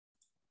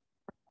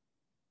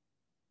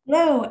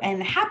Hello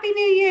and Happy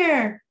New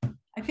Year.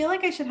 I feel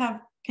like I should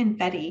have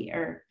confetti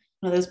or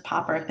one of those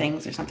popper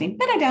things or something,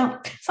 but I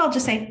don't. So I'll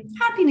just say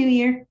Happy New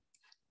Year.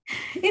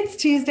 It's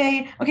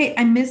Tuesday. Okay,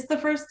 I missed the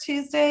first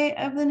Tuesday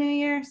of the new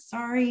year.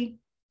 Sorry.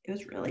 It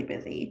was really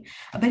busy.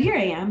 But here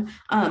I am.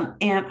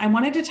 And I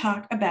wanted to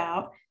talk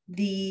about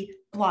the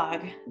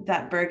blog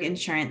that Berg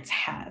Insurance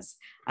has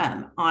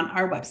on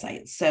our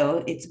website.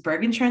 So it's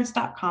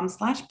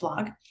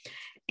berginsurance.com/blog.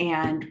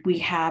 And we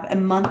have a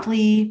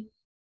monthly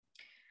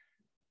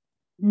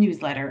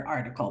newsletter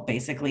article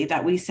basically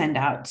that we send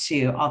out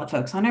to all the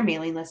folks on our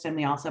mailing list, and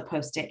we also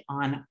post it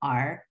on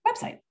our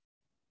website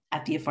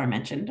at the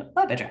aforementioned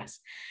web address.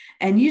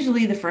 And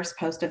usually the first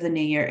post of the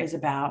new year is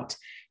about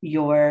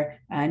your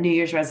New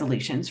Year's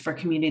resolutions for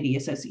community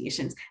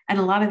associations. And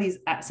a lot of these,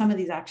 some of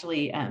these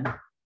actually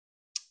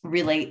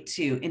relate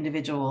to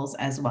individuals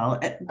as well,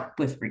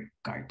 with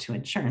regard to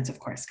insurance, of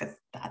course, because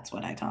that's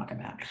what I talk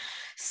about.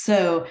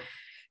 So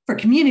for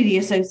community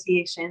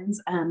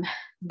associations,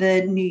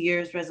 the New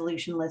Year's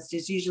resolution list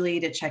is usually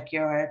to check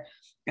your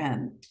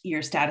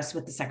status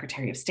with the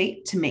Secretary of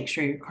State to make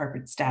sure your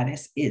corporate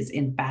status is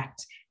in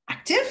fact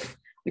active,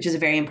 which is a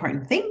very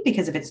important thing,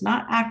 because if it's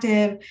not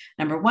active,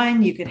 number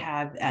one, you could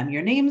have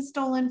your name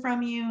stolen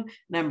from you.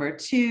 Number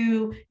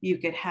two, you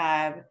could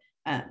have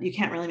you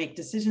can't really make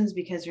decisions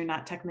because you're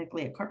not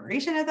technically a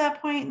corporation at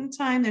that point in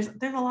time. There's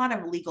a lot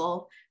of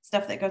legal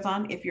stuff that goes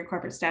on if your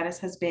corporate status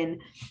has been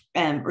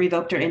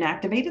revoked or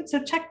inactivated.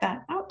 So check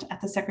that out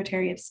at the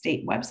Secretary of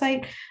State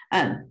website.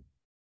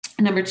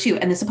 Number two,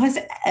 and this applies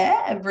to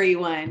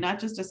everyone, not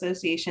just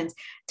associations,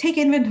 take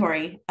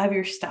inventory of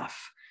your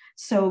stuff.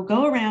 So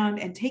go around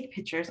and take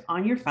pictures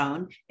on your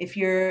phone. If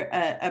you're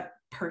a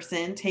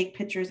person, take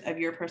pictures of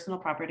your personal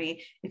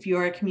property. If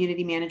you're a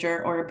community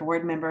manager or a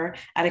board member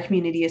at a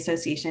community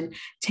association,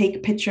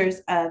 take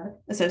pictures of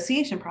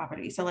association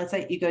property. So let's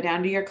say you go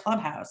down to your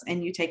clubhouse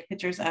and you take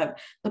pictures of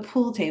the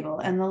pool table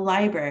and the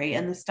library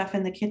and the stuff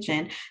in the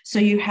kitchen. So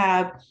you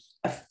have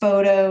a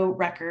photo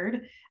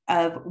record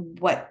of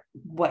what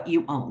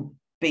you own,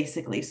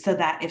 basically, so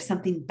that if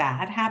something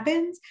bad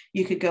happens,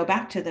 you could go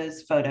back to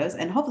those photos.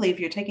 And hopefully if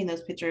you're taking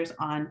those pictures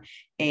on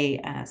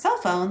a cell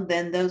phone,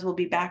 then those will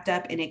be backed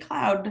up in a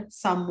cloud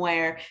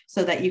somewhere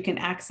so that you can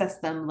access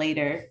them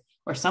later,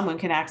 or someone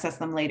can access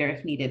them later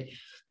if needed.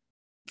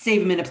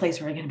 Save them in a place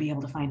where you're going to be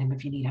able to find them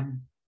if you need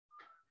them.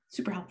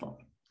 Super helpful.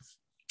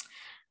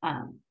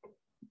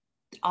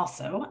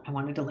 Also, I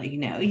wanted to let you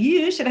know,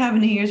 you should have a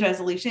New Year's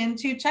resolution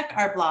to check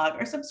our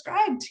blog or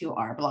subscribe to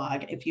our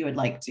blog if you would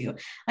like to.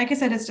 Like I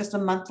said, it's just a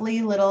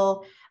monthly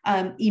little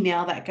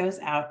email that goes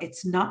out.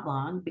 It's not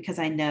long because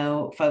I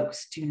know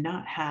folks do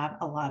not have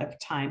a lot of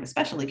time,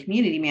 especially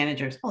community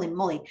managers, holy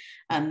moly,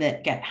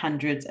 that get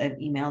hundreds of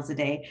emails a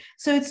day.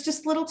 So it's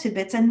just little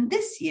tidbits. And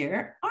this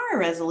year, our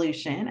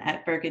resolution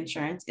at Berg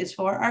Insurance is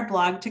for our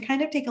blog to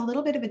kind of take a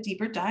little bit of a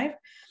deeper dive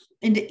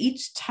into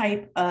each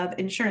type of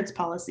insurance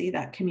policy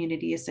that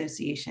community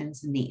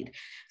associations need.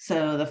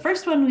 So the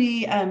first one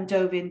we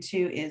dove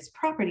into is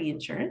property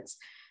insurance,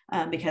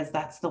 because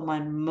that's the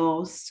one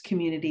most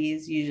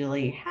communities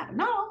usually have.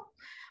 Not all,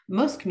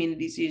 most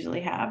communities usually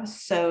have.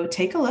 So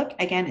take a look.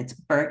 Again, it's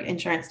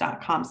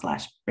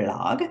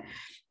berginsurance.com/blog.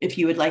 If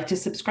you would like to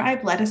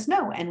subscribe, let us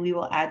know and we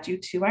will add you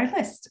to our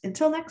list.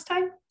 Until next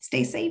time,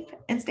 stay safe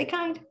and stay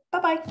kind.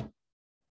 Bye-bye.